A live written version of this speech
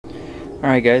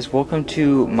Alright guys, welcome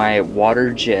to my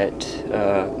Waterjet,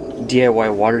 DIY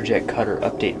Waterjet cutter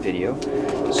update video.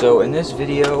 So in this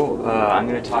video, I'm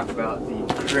going to talk about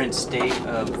the current state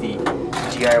of the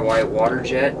DIY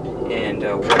Waterjet and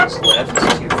what is left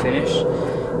to finish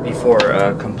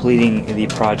before completing the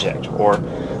project, or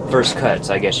first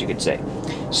cuts, I guess you could say.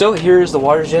 So here's the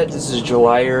Waterjet. This is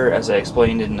July-er, as I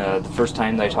explained in the first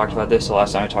time that I talked about this. The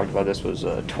last time I talked about this was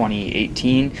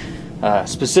 2018.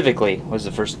 Specifically was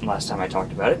the last time I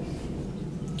talked about it.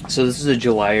 So this is a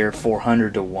July-er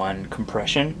 400-to-1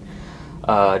 compression,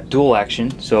 dual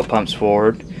action, so it pumps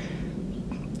forward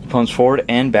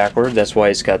and backward. That's why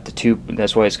it's got two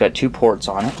ports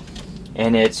on it,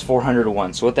 and it's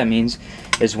 400-to-1. So what that means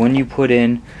is when you put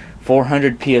in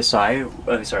 400 psi,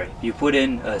 you put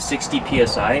in 60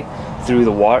 psi through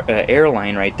the air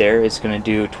line right there, it's going to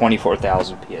do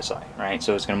 24,000 psi, right?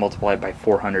 So it's going to multiply it by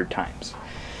 400 times.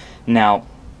 Now,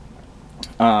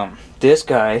 this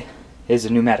guy is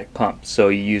a pneumatic pump, so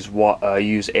you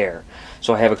use air.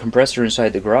 So I have a compressor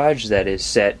inside the garage that is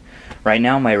set. Right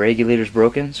now my regulator's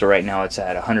broken, so right now it's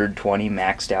at 120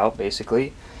 maxed out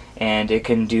basically, and it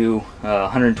can do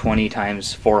 120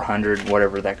 times 400,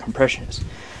 whatever that compression is.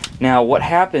 Now what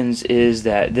happens is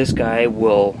that this guy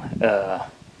will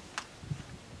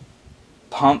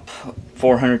pump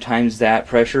 400 times that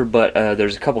pressure, but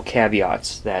there's a couple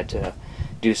caveats that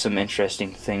do some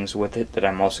interesting things with it that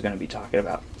I'm also going to be talking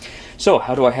about. So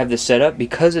how do I have this set up?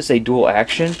 Because it's a dual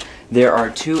action, there are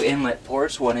two inlet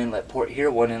ports, one inlet port here,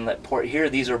 one inlet port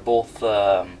here. These are both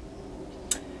what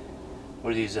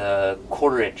are these,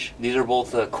 quarter inch. These are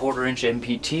both quarter inch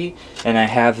MPT, and I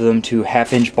have them to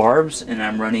 1/2 inch barbs, and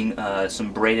I'm running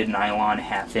some braided nylon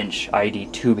 1/2 inch ID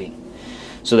tubing.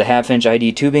 So the 1/2 inch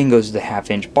ID tubing goes to the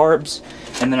 1/2 inch barbs,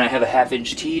 and then I have a 1/2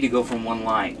 inch T to go from one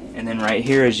line. And then right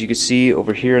here, as you can see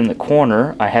over here in the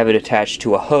corner, I have it attached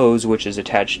to a hose, which is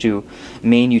attached to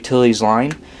main utilities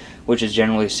line, which is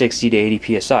generally 60 to 80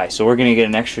 psi. So we're going to get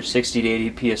an extra 60 to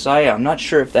 80 psi. I'm not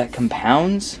sure if that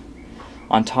compounds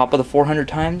on top of the 400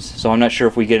 times, so I'm not sure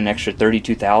if we get an extra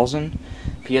 32,000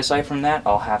 psi from that.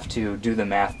 I'll have to do the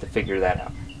math to figure that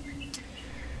out.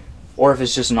 Or if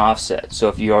it's just an offset. So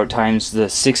if you are times the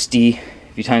 60,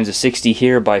 if you times the 60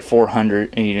 here by 400,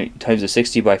 and you times the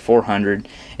 60 by 400,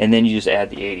 and then you just add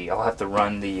the 80. I'll have to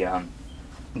run the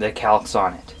calcs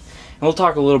on it. And we'll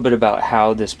talk a little bit about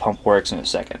how this pump works in a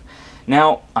second.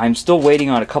 Now, I'm still waiting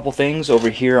on a couple things over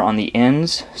here on the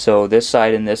ends. So this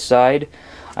side and this side,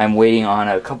 I'm waiting on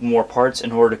a couple more parts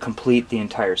in order to complete the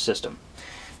entire system.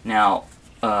 Now,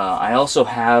 I also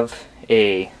have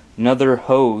another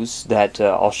hose that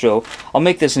I'll show. I'll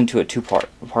make this into a two-part,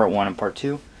 part one and part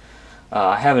two.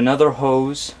 I have another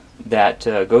hose that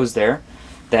goes there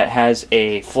that has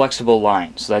a flexible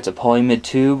line. So that's a polyimide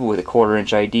tube with a 1/4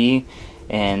 inch ID,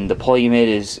 and the polyimide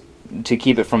is to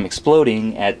keep it from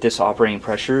exploding at this operating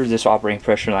pressure. This operating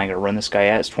pressure that I'm going to run this guy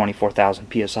at is 24,000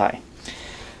 psi.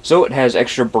 So it has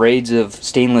extra braids of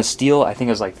stainless steel. I think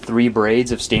it's like 3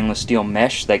 braids of stainless steel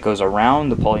mesh that goes around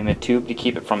the polyimide tube to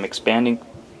keep it from expanding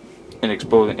and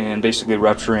exploding and basically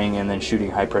rupturing and then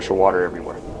shooting high pressure water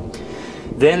everywhere.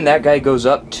 Then that guy goes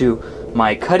up to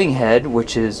my cutting head,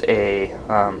 which is it's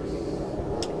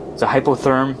a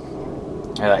hypotherm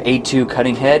A2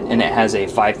 cutting head, and it has a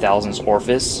 5 thousandths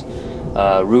orifice,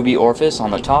 ruby orifice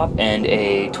on the top, and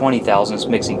a 20 thousandths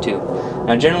mixing tube.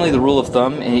 Now generally the rule of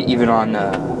thumb, even on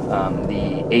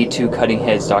the A2 cutting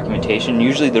heads documentation,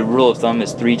 usually the rule of thumb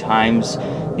is 3 times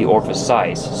the orifice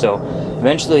size. So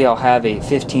eventually I'll have a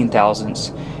 15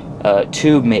 thousandths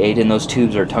tube made, and those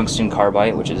tubes are tungsten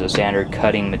carbide, which is a standard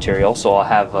cutting material. So I'll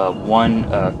have one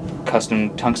custom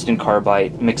tungsten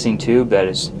carbide mixing tube that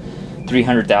is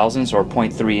 300 thousandths or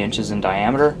 0.3 inches in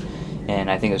diameter,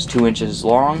 and I think it's 2 inches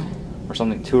long or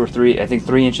something, 2 or 3, I think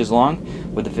 3 inches long,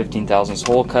 with a 15 thousandths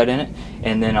hole cut in it,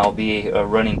 and then I'll be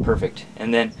running perfect.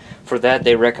 And then for that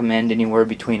they recommend anywhere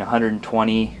between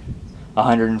 120,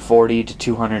 140 to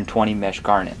 220 mesh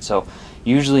garnet. So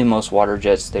usually most water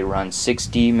jets, they run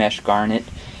 60 mesh garnet,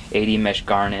 80 mesh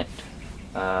garnet,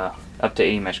 up to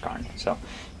 80 mesh garnet. So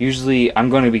usually I'm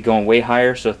going to be going way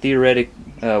higher, so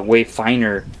way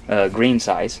finer grain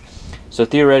size. So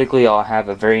theoretically I'll have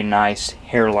a very nice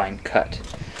hairline cut.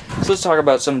 So let's talk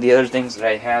about some of the other things that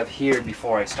I have here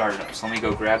before I start it up. So let me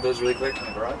go grab those really quick in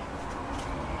the garage.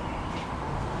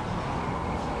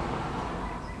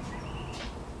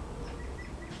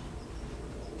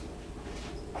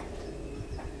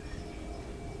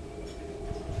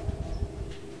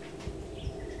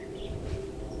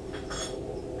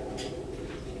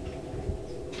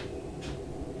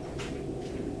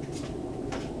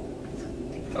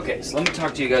 Okay, so let me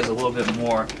talk to you guys a little bit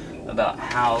more about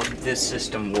how this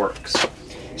system works.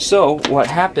 So what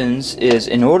happens is,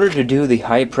 in order to do the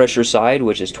high pressure side,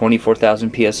 which is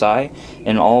 24,000 psi,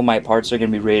 and all my parts are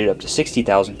going to be rated up to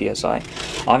 60,000 psi.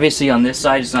 Obviously on this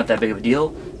side it's not that big of a deal.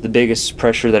 The biggest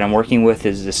pressure that I'm working with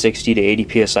is the 60 to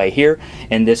 80 psi here,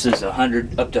 and this is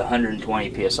 100 up to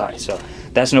 120 psi. So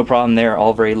that's no problem there.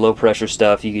 All very low pressure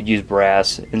stuff. You could use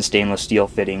brass and stainless steel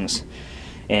fittings,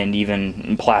 and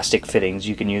even plastic fittings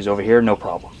you can use over here, no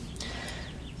problem.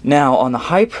 Now on the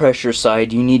high pressure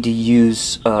side, you need to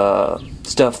use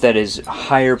stuff that is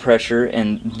higher pressure,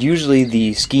 and usually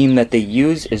the scheme that they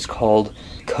use is called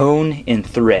cone and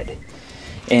thread.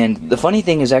 And the funny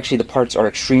thing is, actually the parts are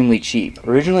extremely cheap.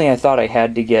 Originally I thought I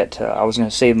had to get, I was going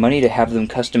to save money to have them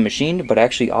custom machined, but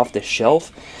actually off the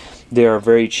shelf they are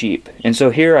very cheap. And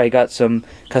so here I got some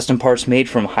custom parts made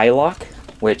from Hylock,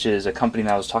 which is a company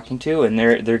that I was talking to, and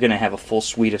they're going to have a full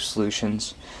suite of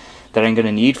solutions that I'm going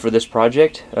to need for this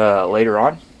project later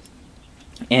on.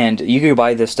 And you can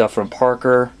buy this stuff from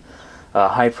Parker,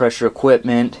 high pressure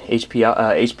equipment,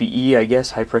 HPE, I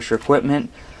guess, high pressure equipment,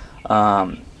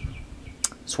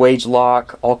 Swage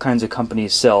Lock, all kinds of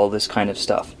companies sell this kind of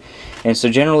stuff. And so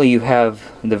generally you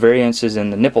have the variances in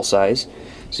the nipple size.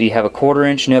 So you have a 1/4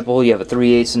 inch nipple, you have a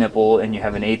 3/8 nipple, and you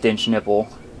have an 1/8 inch nipple.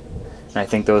 And I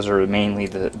think those are mainly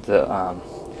the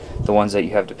ones that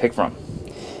you have to pick from.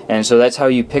 And so that's how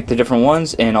you pick the different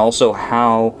ones, and also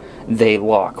how they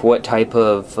lock, what type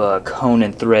of cone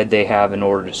and thread they have in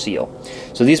order to seal.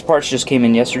 So these parts just came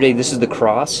in yesterday. This is the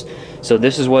cross. So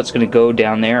this is what's going to go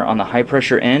down there on the high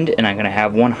pressure end, and I'm going to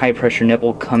have one high pressure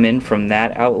nipple come in from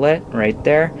that outlet right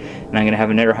there, and I'm going to have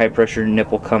another high pressure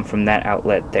nipple come from that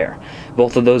outlet there.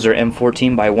 Both of those are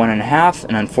M14 by 1.5,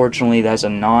 and unfortunately that's a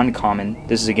non-common.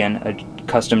 This is again a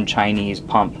custom Chinese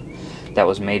pump that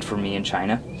was made for me in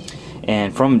China,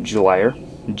 and from Julyr,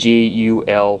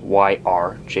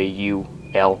 G-U-L-Y-R,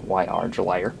 J-U-L-Y-R,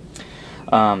 Julyr.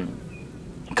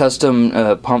 Custom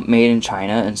pump made in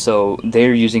China, and so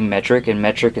they're using metric, and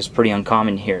metric is pretty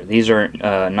uncommon here. These are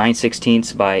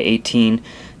 9/16 by 18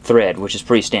 thread, which is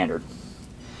pretty standard.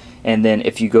 And then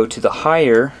if you go to the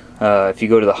higher,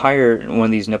 one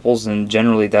of these nipples, then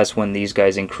generally that's when these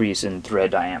guys increase in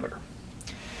thread diameter.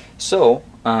 So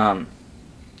I'm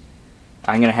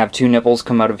gonna have two nipples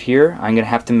come out of here. I'm gonna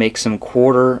have to make some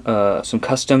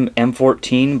custom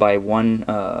M14 by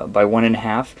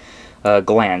 1.5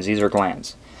 glands. These are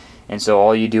glands. And so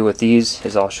all you do with these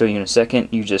is, I'll show you in a second,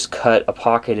 you just cut a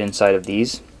pocket inside of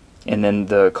these, and then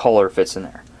the collar fits in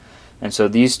there. And so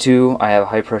these two, I have a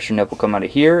high pressure nipple come out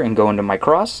of here and go into my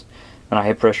cross, and a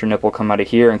high pressure nipple come out of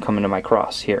here and come into my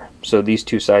cross here. So these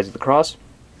two sides of the cross.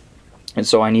 And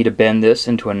so I need to bend this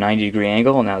into a 90-degree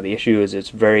angle. Now the issue is it's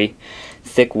very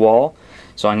thick wall,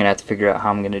 so I'm going to have to figure out how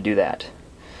I'm going to do that.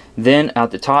 Then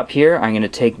out the top here, I'm going to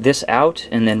take this out,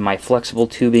 and then my flexible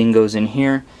tubing goes in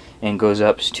here and goes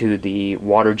up to the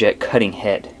Waterjet cutting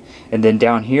head. And then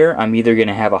down here, I'm either going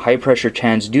to have a high pressure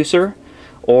transducer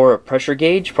or a pressure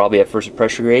gauge, probably at first a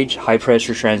pressure gauge. High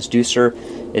pressure transducer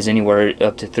is anywhere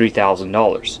up to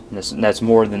 $3,000. That's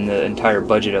more than the entire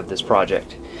budget of this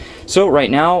project. So right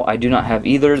now I do not have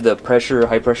either. The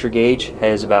high pressure gauge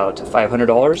has about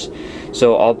 $500.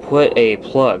 So I'll put a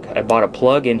plug. I bought a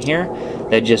plug in here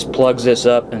that just plugs this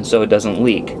up, and so it doesn't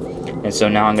leak. And so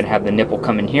now I'm going to have the nipple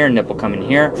come in here, nipple come in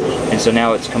here, and so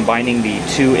now it's combining the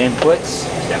two inputs.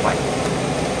 Stand by.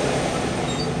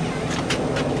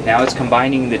 Now it's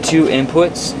combining the two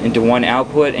inputs into one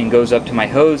output and goes up to my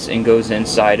hose and goes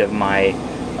inside of my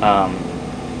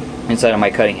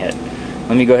cutting head.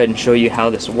 Let me go ahead and show you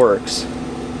how this works.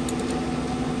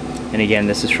 And again,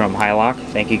 this is from Hylock.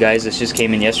 Thank you guys. This just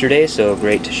came in yesterday, so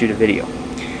great to shoot a video.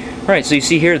 Alright, so you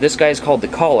see here, this guy is called the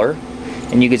collar,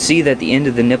 and you can see that the end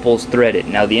of the nipple is threaded.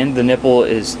 Now the end of the nipple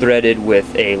is threaded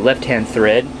with a left-hand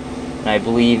thread, and I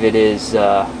believe it is,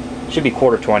 should be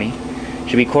 1/4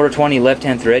 should be 1/4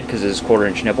 left-hand thread because it's a 1/4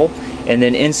 inch nipple. And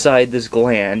then inside this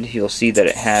gland, you'll see that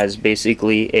it has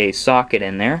basically a socket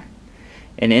in there.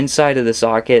 And inside of the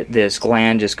socket, this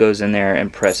gland just goes in there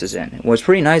and presses in. What's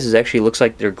pretty nice is actually it looks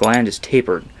like their gland is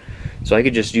tapered. So I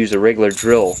could just use a regular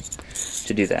drill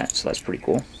to do that. So that's pretty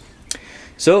cool.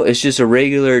 So it's just a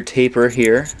regular taper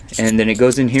here, and then it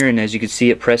goes in here, and as you can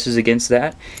see, it presses against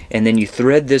that. And then you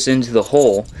thread this into the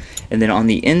hole, and then on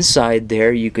the inside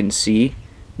there, you can see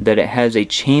that it has a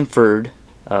chamfered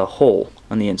hole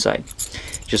on the inside,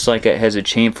 just like it has a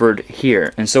chamfered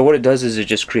here. And so what it does is it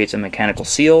just creates a mechanical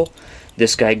seal.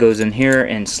 This guy goes in here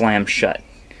and slams shut,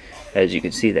 as you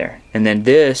can see there. And then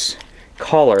this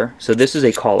collar, so this is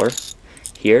a collar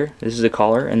here, this is a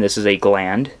collar, and this is a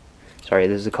gland. Sorry,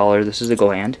 this is a collar, this is a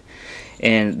gland.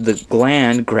 And the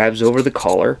gland grabs over the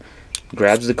collar,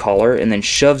 grabs the collar, and then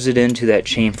shoves it into that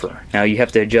chamfer. Now you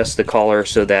have to adjust the collar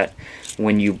so that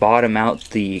when you bottom out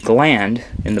the gland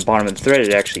in the bottom of the thread,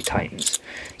 it actually tightens.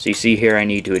 So you see here I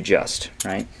need to adjust,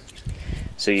 right?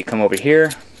 So you come over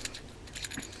here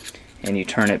and you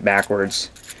turn it backwards,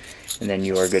 and then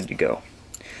you are good to go.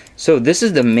 So this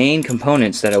is the main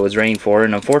components that I was waiting for,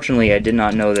 and unfortunately I did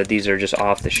not know that these are just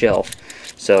off the shelf.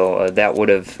 So that would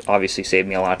have obviously saved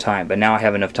me a lot of time, but now I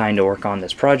have enough time to work on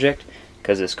this project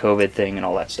because this COVID thing and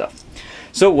all that stuff.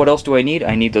 So what else do I need?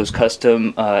 I need those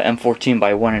custom M14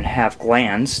 by 1.5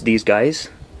 glands, these guys,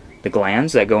 the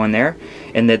glands that go in there,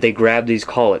 and that they grab these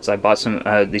collets. I bought some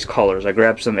these collars. I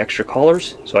grabbed some extra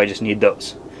collars, so I just need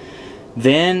those.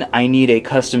 Then I need a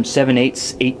custom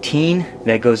 7/8 18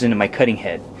 that goes into my cutting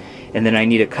head. And then I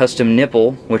need a custom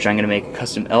nipple, which I'm going to make a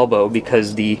custom elbow,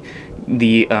 because you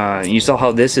saw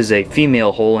how this is a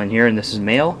female hole in here and this is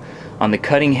male. On the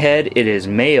cutting head it is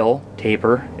male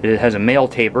taper, it has a male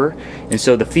taper, and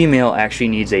so the female actually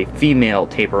needs a female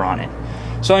taper on it.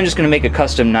 So I'm just going to make a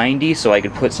custom 90 so I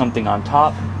could put something on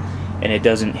top and it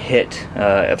doesn't hit.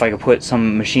 If I could put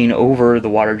some machine over the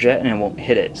Waterjet and it won't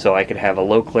hit it, so I could have a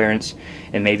low clearance,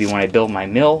 and maybe when I build my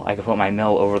mill I could put my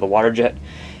mill over the Waterjet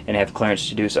and have clearance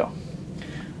to do so.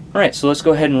 Alright, so let's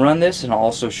go ahead and run this, and I'll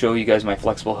also show you guys my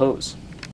flexible hose.